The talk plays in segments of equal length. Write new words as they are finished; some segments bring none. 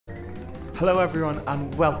Hello everyone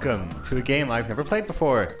and welcome to a game I've never played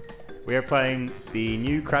before. We are playing the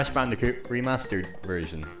new Crash Bandicoot remastered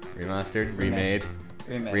version. Remastered, remade,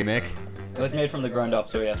 remake. It was made from the ground up,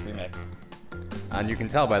 so yes, remake. And you can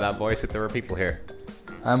tell by that voice that there are people here.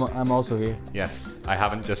 I'm also here. Yes, I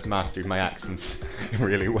haven't just mastered my accents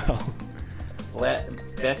really well.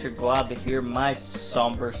 Bet you're glad to hear my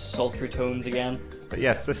somber, sultry tones again. But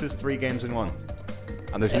yes, this is 3 games in 1.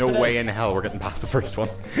 And there's Yes, no it way is. in hell we're getting past the first one.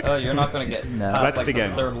 Oh, you're not gonna get No. past, Let's like,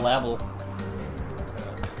 begin. the 3rd level.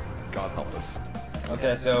 God help us.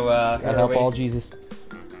 Okay, so God where are help we? all Jesus.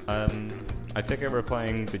 I think we're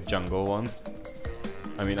playing the jungle one.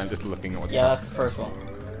 I mean, I'm just looking at what's Yeah, that's the first one.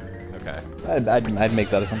 Okay. I'd make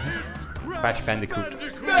that assumption. Crash Bandicoot.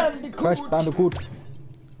 Crash Bandicoot.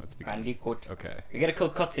 Let's begin. Bandicoot. Okay. You get a cool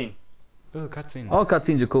cutscene. Oh, cutscenes. All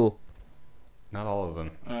cutscenes are cool. Not all of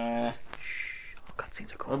them. All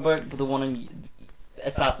cutscenes are What about the one in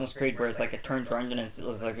Assassin's Creed where it's like it turns around and it's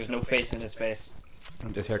like there's no face in his face?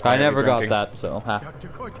 I'm just here I never got drinking. that, so Dr.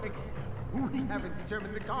 Cortex, we haven't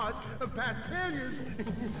determined the cause of past failures.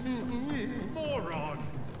 Moron!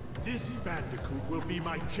 This Bandicoot will be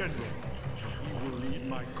my general. He will lead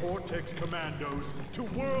my Cortex commandos to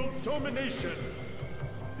world domination.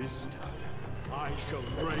 This time, I shall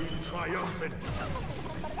reign triumphant.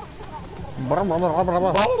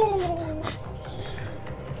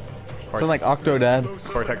 sound like Octodad.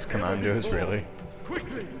 Cortex Commandos, really.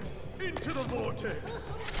 Quickly, into the vortex.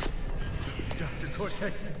 Dr.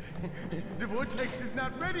 Cortex, the vortex is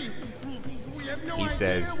not ready. We have no He idea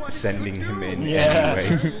says, what it's sending gonna him do. in Yeah.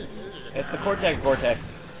 anyway. It's the Cortex Vortex.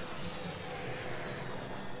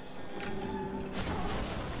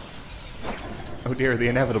 Oh dear, the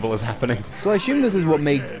inevitable is happening. So I assume this is what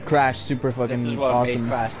made Crash super This fucking is what awesome.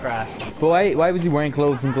 made Crash. But why was he wearing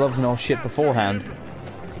clothes and gloves and all shit beforehand?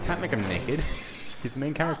 You can't make him naked. He's the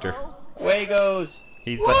main character. Away he goes.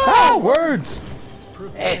 He's like, Ah, words!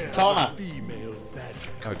 Hey, it's Tana. Female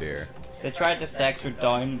Bandicoot. oh dear. They tried to sex her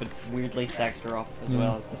down, but weirdly sex her up as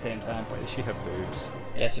well at the same time. Why does she have boobs?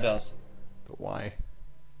 Yeah, she does. But why?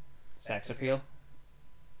 Sex appeal.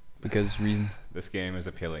 Because reasons. This game is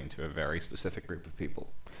appealing to a very specific group of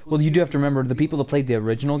people. Well, you do have to remember the people that played the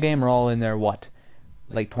original game are all in their what,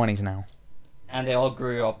 late 20s now. And they all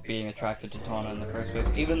grew up being attracted to Tana in the first place,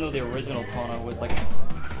 even though the original Tana was like...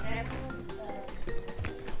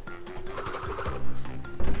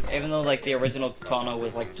 Even though like the original Tana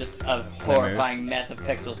was like just a horrifying mess of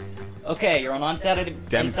pixels. Okay, you're on insanity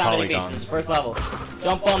polygons. basis, first level.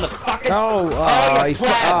 Jump on the fucking... Oh, you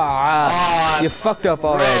pleb! you fucked up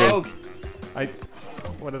already. Rogue!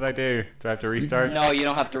 What did I do? Do I have to restart? No, you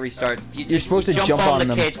don't have to restart. You're supposed to jump on the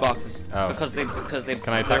them. cage boxes. Oh. Because they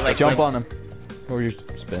Can I attack they're like this Jump thing? on them. Or you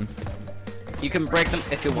spin. You can break them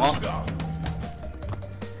if you want.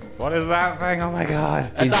 What is that thing? Oh my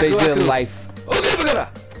god. He's Attack basically Goku. a life. What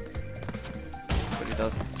he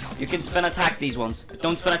does. You can spin attack these ones, but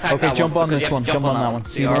don't spin attack Okay, that jump one. on because this you have one. to Jump on that one.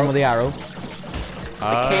 See the one with the arrow?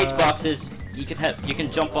 The cage boxes, you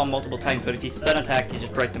can jump on multiple times, but if you spin attack, you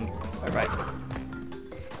just break them. Alright.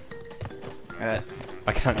 Alright.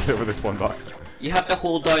 I can't get over this one box. You have to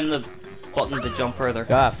hold down the button to jump further.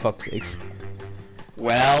 Ah, fuck sakes.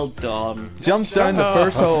 Well done. Jump down the up.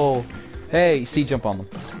 first hole. Hey, see, jump on them.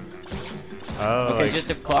 Oh, Okay, like, just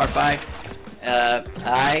to clarify,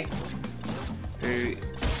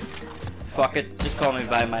 fuck it, just call me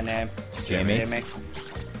by my name. Jamie.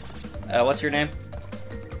 What's your name?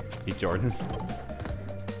 he's Jordan.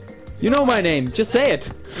 You know my name. Just say it.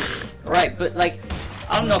 Right, but like,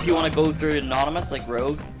 I don't know if you want to go through anonymous like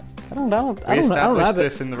Rogue. I don't We I don't established have it.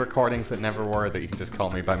 this in the recordings that never were that you can just call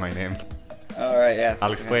me by my name. Alright, yeah.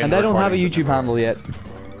 I'll explain. And the I don't have a recordings that YouTube never handle yet.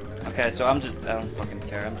 Okay, so I don't fucking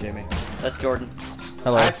care, I'm Jamie. That's Jordan.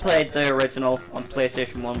 Hello. I played the original on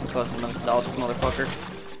PlayStation 1 because I'm a nostalgic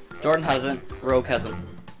motherfucker. Jordan hasn't, Rogue hasn't. were.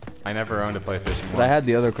 I never owned a PlayStation 1. But I had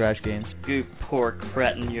the other Crash games. You poor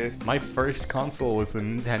cretin, you. My first console was the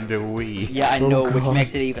Nintendo Wii. Yeah, I Oh, know, which God.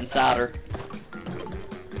 makes it even sadder.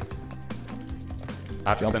 I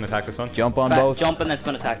have to Jump. spin attack this one. Jump on both. Jump and then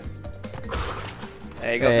spin attack.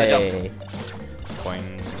 There you go, now jump. Hey.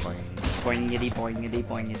 Boing, boing. Boingity, boingity,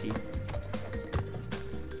 boingity.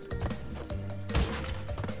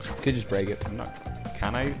 Could just break it. I'm not.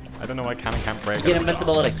 Can I? I don't know why can and can't break You get it.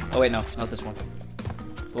 invincibility. Oh wait, no, not this one.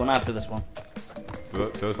 The one after this one. Do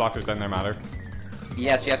those boxes down there matter?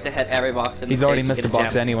 Yes, you have to hit every box in the He's already stage to missed get a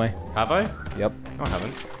box gem. anyway. Have I? Yep, No, I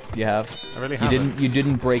haven't. you have. I really You haven't. You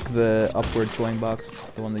didn't break the upward going box,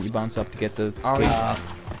 the one that you bounce up to get the. Oh, cage. yeah.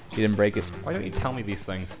 You didn't break it. Why don't you tell me these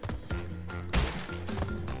things?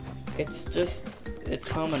 It's just, it's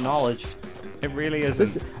common knowledge. It really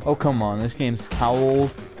isn't. Oh come on, this game's how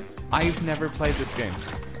old? I've never played this game.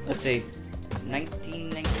 Let's see.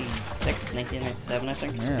 1996, 1997, I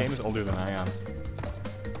think. The Yeah. game is older than I am.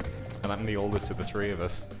 And I'm the oldest of the three of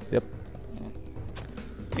us. Yep.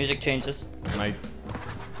 Music changes. Can I...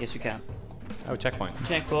 Yes, you can. Oh, checkpoint.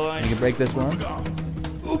 Checkpoint. You can break this one. Oh,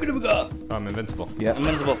 I'm invincible. Yep.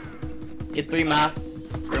 Invincible. Get 3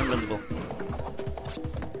 masks, you're invincible.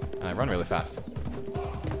 And I run really fast.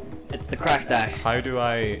 It's the crash dash. How do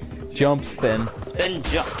I... Jump, spin. Spin,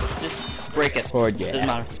 jump. Just break it. Forward, yeah. Doesn't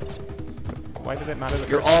matter. Why did it matter that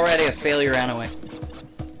You're already a failure anyway.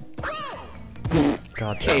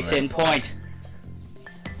 God damn Case it. in point.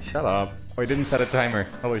 Shut up. Oh, I didn't set a timer.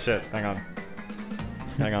 Holy shit. Hang on.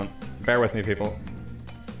 Hang on. Bear with me, people.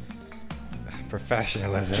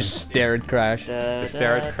 Professionalism. Just stare at Crash. The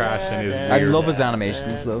stare at Crash and his I weird... love his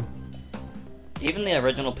animations though. Even the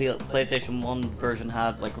original PlayStation 1 version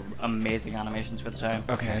had like amazing animations for the time.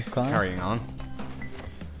 Okay, Nice class. carrying on.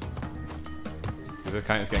 Does this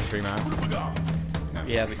count as getting 3 masks? No.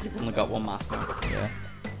 Yeah, but you've only got 1 mask now. Yeah.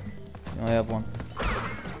 I only have one.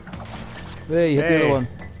 Hey, hit the Hey. other one.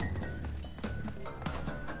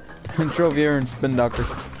 Intro viewer and spin doctor.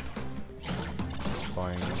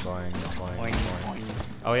 Boing, boing, boing, Boing, boing.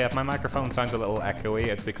 Oh yeah, if my microphone sounds a little echoey,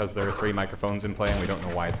 it's because there are 3 microphones in play and we don't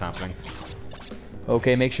know why it's happening.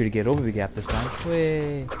 Okay, make sure to get over the gap this time.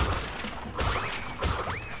 Way.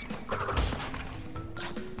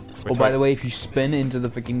 Oh, by the way, if you spin into the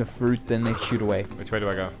freaking fruit, then they shoot away. Which way do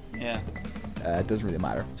I go? Yeah. It doesn't really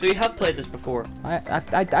matter. So you have played this before? I've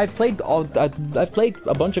played I've played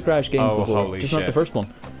a bunch of Crash games Oh, before, holy just not the shit. first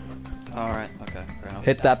one. Alright, okay, fair enough.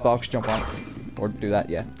 Hit that box, jump on, or do that.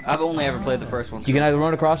 Yeah. I've only ever played the first one. You can either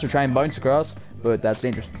run across or try and bounce across, but that's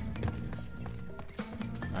dangerous.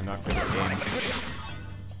 I'm not good at games.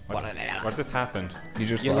 What's this happened?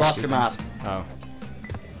 You lost your mask. Oh.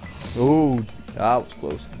 Ooh, that was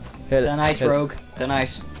close. Hit it. The nice hit it. rogue. The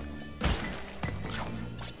nice.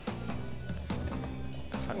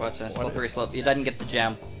 Watch this. What Slippery slope. You didn't get the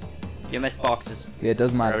gem. You missed boxes. Yeah, it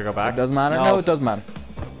doesn't matter. Gotta go back? It doesn't matter. No. No, it doesn't matter.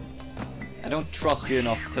 I don't trust you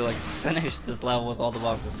enough to like finish this level with all the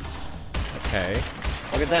boxes. Okay.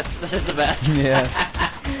 Look at this. This is the best. Yeah.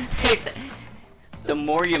 It's- the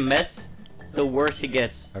more you miss, the worse he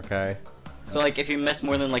gets. Okay. So like if you miss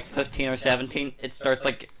more than like 15 or 17, it starts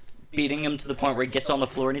like beating him to the point where he gets on the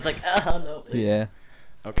floor and he's like, ah, no, please. Yeah.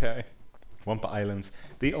 Okay. Wumpa Islands.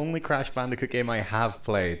 The only Crash Bandicoot game I have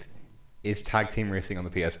played is Tag Team Racing on the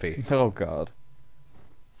PSP. Oh God.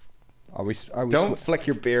 Are we? Don't flick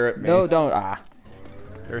your beer at me. No, don't. Ah.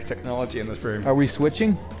 There's technology in this room. Are we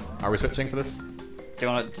switching? Are we switching for this?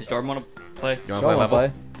 Does Jordan want to play? You want to play level?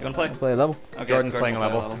 Play. You want to play? I'll play a level. Okay, Jordan's playing a play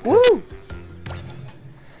level. Woo!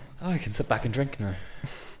 Oh, I can sit back and drink now.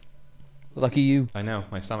 Lucky you. I know,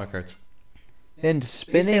 my stomach hurts. And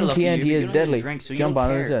spinning lucky you, TNT but you is don't deadly. drink, so you Jump don't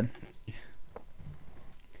on it care. instead.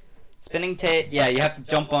 Spinning tape. Yeah, you have to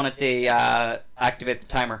jump on it to activate the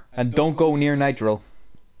timer. And don't go near Nitro.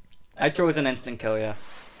 Nitro is an instant kill, yeah.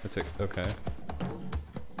 That's it. Okay.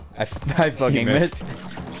 I fucking missed.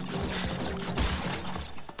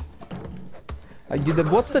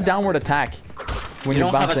 What's the downward attack when You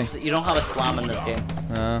you're don't bouncing? have a you don't have a slam in this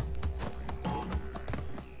game.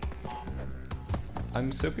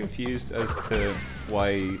 I'm so confused as to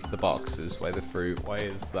why the boxes, why the fruit, why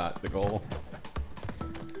is that the goal?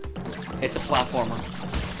 It's a platformer.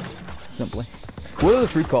 Simply. What are the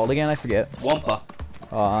fruit called again? I forget. Wumpa.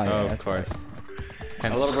 Oh, yeah. Oh, of that's course. My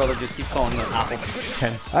Hence, little brother just keeps calling them apple.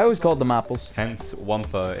 hence, I always called them apples. hence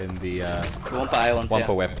Wumpa in the The Wumpa Islands. Wumpa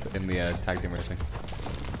Yeah. Whip in the Tag Team Racing.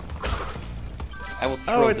 I will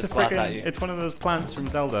throw Oh, it's a this glass at freaking! you. It's one of those plants from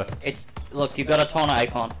Zelda. It's look. You got a ton of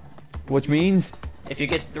icon. Which means If you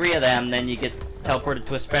get 3 of them, then you get teleported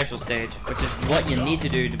to a special stage, which is what you need to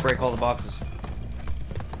do to break all the boxes.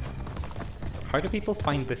 How do people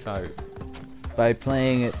find this out? by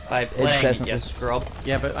playing it By playing it, incessantly. you scrub.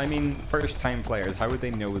 Yeah, but I mean, first-time players, how would they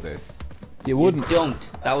know this? You wouldn't. You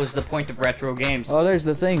don't. That was the point of retro games. Oh, there's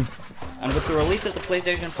the thing. And with the release of the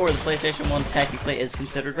PlayStation 4, the PlayStation 1 technically is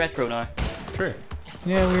considered retro now. True.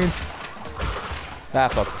 Yeah, weird. Ah,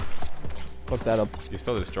 fuck. Fuck that up. You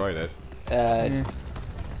still destroyed it. Yeah.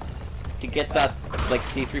 To get that like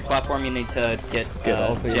C3 platform, you need to get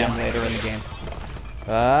all 3 gem of them. later in the game.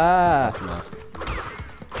 Ah. Mask.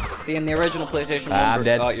 See, in the original PlayStation 1 I'm version,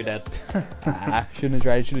 dead. oh, you're dead. Ah, shouldn't have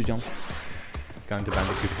tried. Should have jumped. It's gone to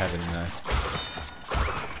Bandicoot Heaven now.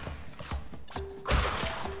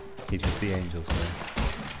 He's with the angels, man.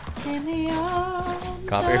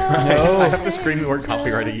 Copyright. No. I have to scream the word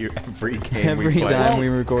copyright at you every game Every we play. time we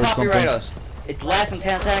record Copyright something. us. It's less than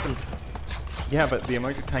 10 seconds. Yeah, but the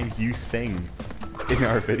amount of times you sing in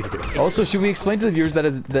our videos. Also, should we explain to the viewers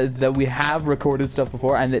that we have recorded stuff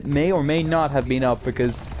before and it may or may not have been up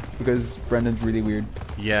because Brendan's really weird.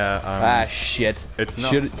 Yeah. Shit. It's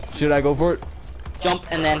not. Should I go for it? Jump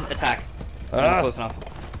and then attack. Not close enough.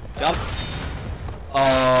 Jump.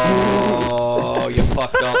 Oh, you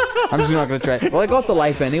fucked up. I'm just not gonna try. Well, I got the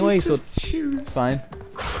life anyway, so it's fine.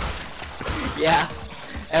 Yeah.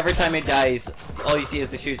 Every time he dies, all you see is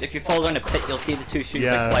the shoes. If you fall down a pit, you'll see the two shoes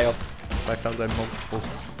that fly up. I fell down multiple.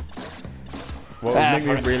 What would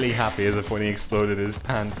make me really happy is if when he exploded, his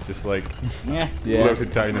pants just like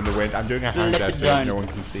floated down in the wind. I'm doing a hand gesture that no one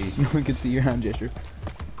can see. No one can see your hand gesture.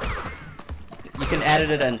 You can edit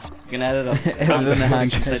it in. You can edit it in. Edit in the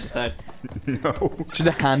hand side to gesture. side. No. Just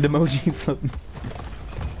a hand emoji floating.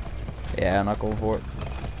 Yeah, I'm not going for it.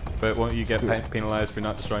 But won't you get penalized for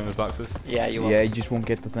not destroying those boxes? Yeah, you will. Yeah, you just won't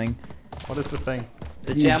get the thing. What is the thing?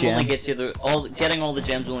 The gem only gets you the getting all the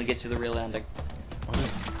gems only gets you the real ending. What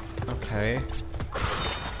is? Okay.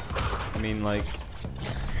 I mean, like,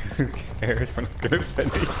 who cares? We're not gonna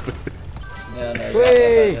finish this. Yeah, no.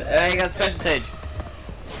 Whee! You got a special stage.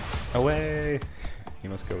 Away! He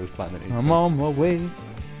must kill his planet. I'm on my way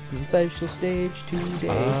to the special stage today.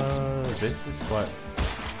 This is what.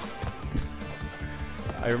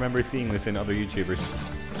 I remember seeing this in other YouTubers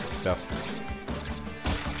stuff.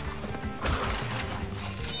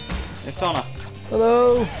 There's Tona.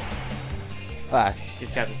 Hello! She's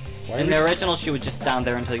Kevin. In the original, she would just stand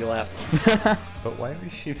there until you left. But why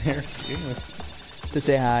was she there to begin with? To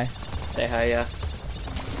say hi. Say hi, yeah.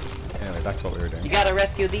 Anyway, that's what we were doing. You gotta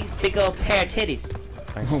rescue these big old pair of titties.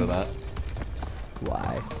 Thanks for that.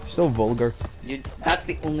 Why? So vulgar. That's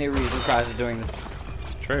the only reason Crash is doing this.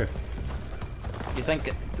 True. You think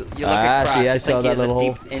you look at Crash, see, I you saw think that he's a little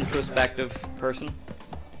deep, hole. introspective person?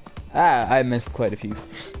 I missed quite a few.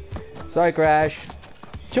 Sorry, Crash.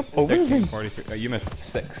 Jump over 13, me. 43. You missed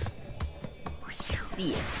 6.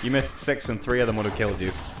 Yeah. You missed 6 and 3 of them would have killed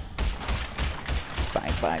you.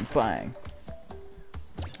 Bang, bang, bang.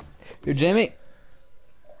 Here, Jamie.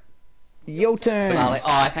 Yo turn.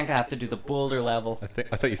 I think I have to do the boulder level. I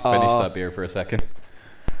thought you finished that beer for a second.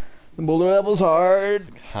 The boulder level's hard.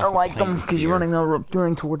 Half I a like pint them of because you're beer.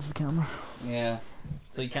 running towards the camera. Yeah.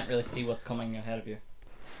 So you can't really see what's coming ahead of you.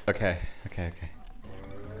 Okay.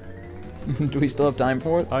 Do we still have time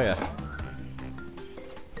for it? Oh yeah.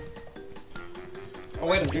 Oh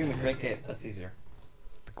wait, I'm doing the Great Gate. That's easier.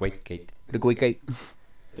 The Great Gate. The Great Gate.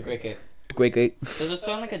 The Great Gate. The Great Gate. Does it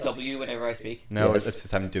sound like a W whenever I speak? No, Yes. it's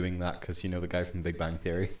just I'm doing that because you know the guy from Big Bang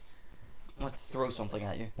Theory. I want to throw something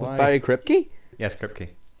at you. Why? Barry Kripke? Yes, Kripke.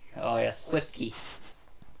 Oh yes, flip key.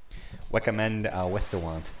 Recommend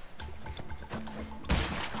Westerwant.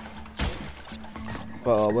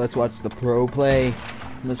 Oh, let's watch the pro play.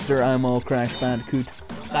 Mr. I'm all Crash Bandicoot.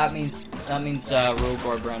 That means Rogue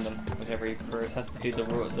or Brandon, whichever he prefers, has to do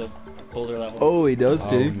the boulder level. Oh, he does Oh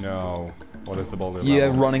too. no. What is the boulder Yeah,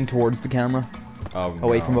 level? running towards the camera. Oh,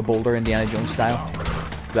 Away no. from a boulder, Indiana Jones style.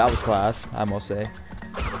 That was class, I must say.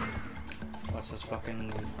 What's this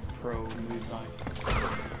fucking pro moves on?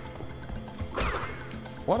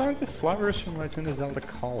 What are the flowers from Legend of Zelda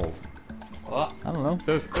called? What? I don't know.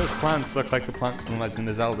 Those plants look like the plants from Legend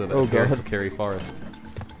of Zelda that Oh, appear God. in Kerry Forest.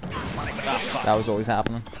 That was always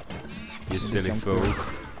happening. You silly jump fool.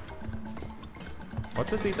 What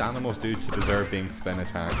did these animals do to deserve being Spanish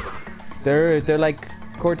hands? They're like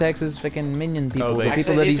Cortex's freaking minion people. Oh, the they-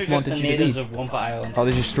 people Actually, that these he are just wanted the you to natives be. of Wumpa Island. Oh,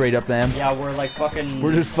 they're just straight up them. Yeah, we're like fucking.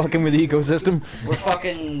 We're just fucking with the ecosystem. We're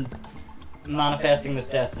fucking manifesting this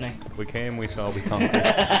destiny. We came, we saw, we conquered.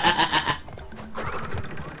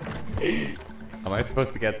 Am I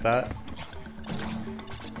supposed to get that?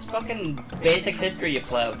 It's fucking basic history, you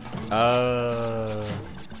pleb.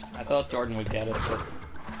 I thought Jordan would get it, but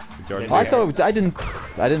Jordan, I thought I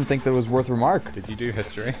didn't think that was worth remark. did you do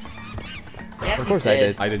history? yes, Of course you I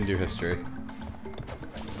did. I didn't do history.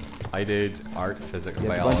 I did art, physics, Yeah,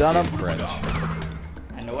 biology, Bandana. and French.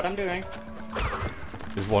 I know what I'm doing.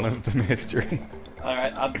 Is one of them history?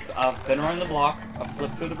 Alright, I've been around the block. I've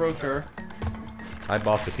flipped through the brochure. I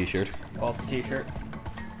bought the t-shirt. Bought the t-shirt.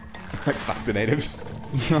 Fuck the natives.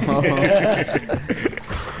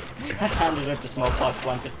 I handed out the smallpox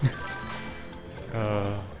blankets.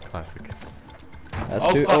 Classic. That's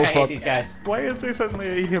Oh too. fuck, Oh I hate fuck. these guys. Why is there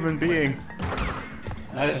suddenly a human being?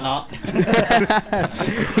 No, there's not.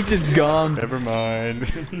 He's just gone. Never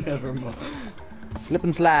mind. Never mind. Slip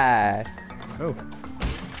and slide. Oh.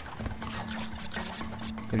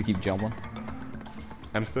 Gonna keep jumping.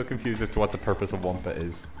 I'm still confused as to what the purpose of Wumpa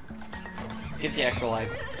is. Gives you extra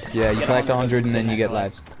lives. Yeah, you Get collect 100 100 and then you get extra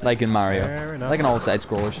lives. Like in Mario. Fair enough. Like in all side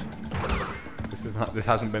scrollers. This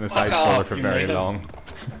hasn't been a side off, scroller for you very made it. long.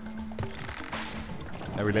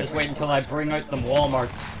 Now we Just wait until I bring out them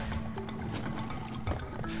Walmarts.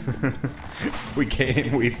 we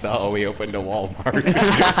came, we saw, we opened a Walmart.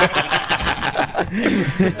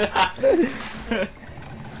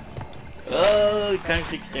 Oh, time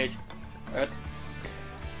to stage. Alright.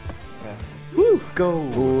 Woo! Go!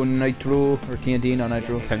 Oh, Nitro, or TNT, not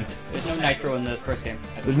Nitro. Tent. There's no nitro in the first game.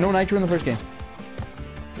 There's no Nitro in the first game.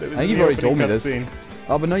 I think you've already told me this.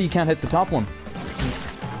 Oh, but no, you can't hit the top one.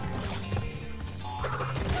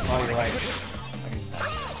 Oh, you're right.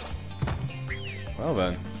 Well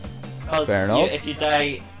then. Fair enough. If you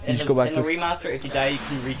die in just the, go back in the to remaster, if you die, you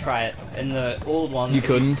can retry it. In the old one, You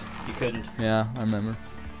couldn't. You couldn't. Yeah, I remember.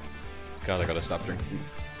 God, I gotta stop drinking.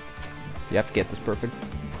 You have to get this perfect.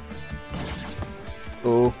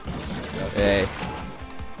 Oh. Hey.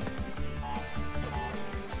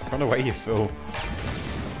 Run away, you fool.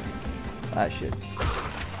 Ah, shit.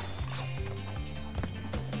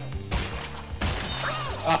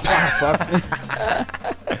 Ah, fuck.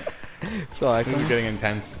 Sorry, This is getting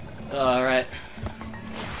intense. Alright.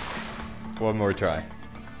 One more try.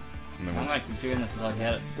 And then I'm gonna keep doing this until I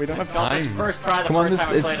get it. we don't have Got this time. first try the Come on, first this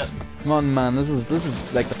time I is. played it. Come on, man. This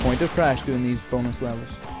is like the point of Crash doing these bonus levels.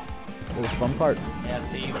 Oh, the fun part. Yeah,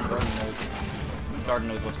 see, even Jordan knows. Jordan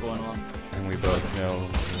knows what's going on. And we both know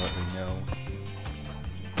what we know.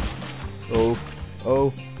 Oh.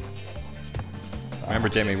 Oh. Remember,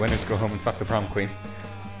 Jamie, winners go home and fuck the prom queen.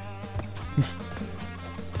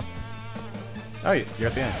 Oh, you're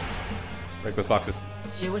at the end. Break those boxes.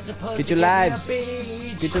 She was supposed Get to your give me a lives.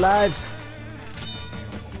 beach. Get your lives.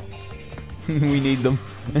 We need them.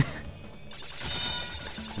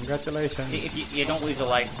 Congratulations. See, if you don't lose a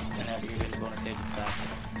life whenever you do the bonus stage, it's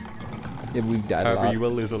bad. Yeah, we've died a However, lot. you will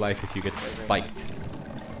lose a life if you get spiked.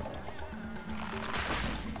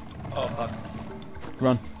 Oh fuck.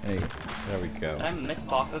 Run. There you go. There we go. Did I miss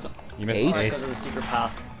boxes? You missed 8? Because 8. of the secret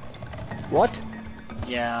path. What?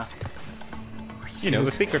 Yeah. You know,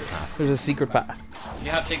 the secret path. There's a secret path.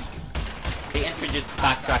 You have to... They introduced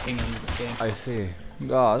backtracking in this game. I see.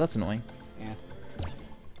 Oh, that's annoying. Yeah.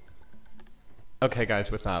 Okay,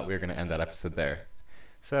 guys, with that, we're going to end that episode there.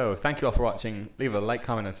 So, thank you all for watching. Leave a like,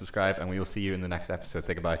 comment, and subscribe, and we will see you in the next episode.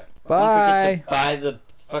 Say goodbye. Don't forget Bye. to buy the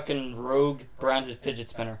fucking rogue branded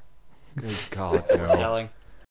fidget spinner. Good God, We're no. selling.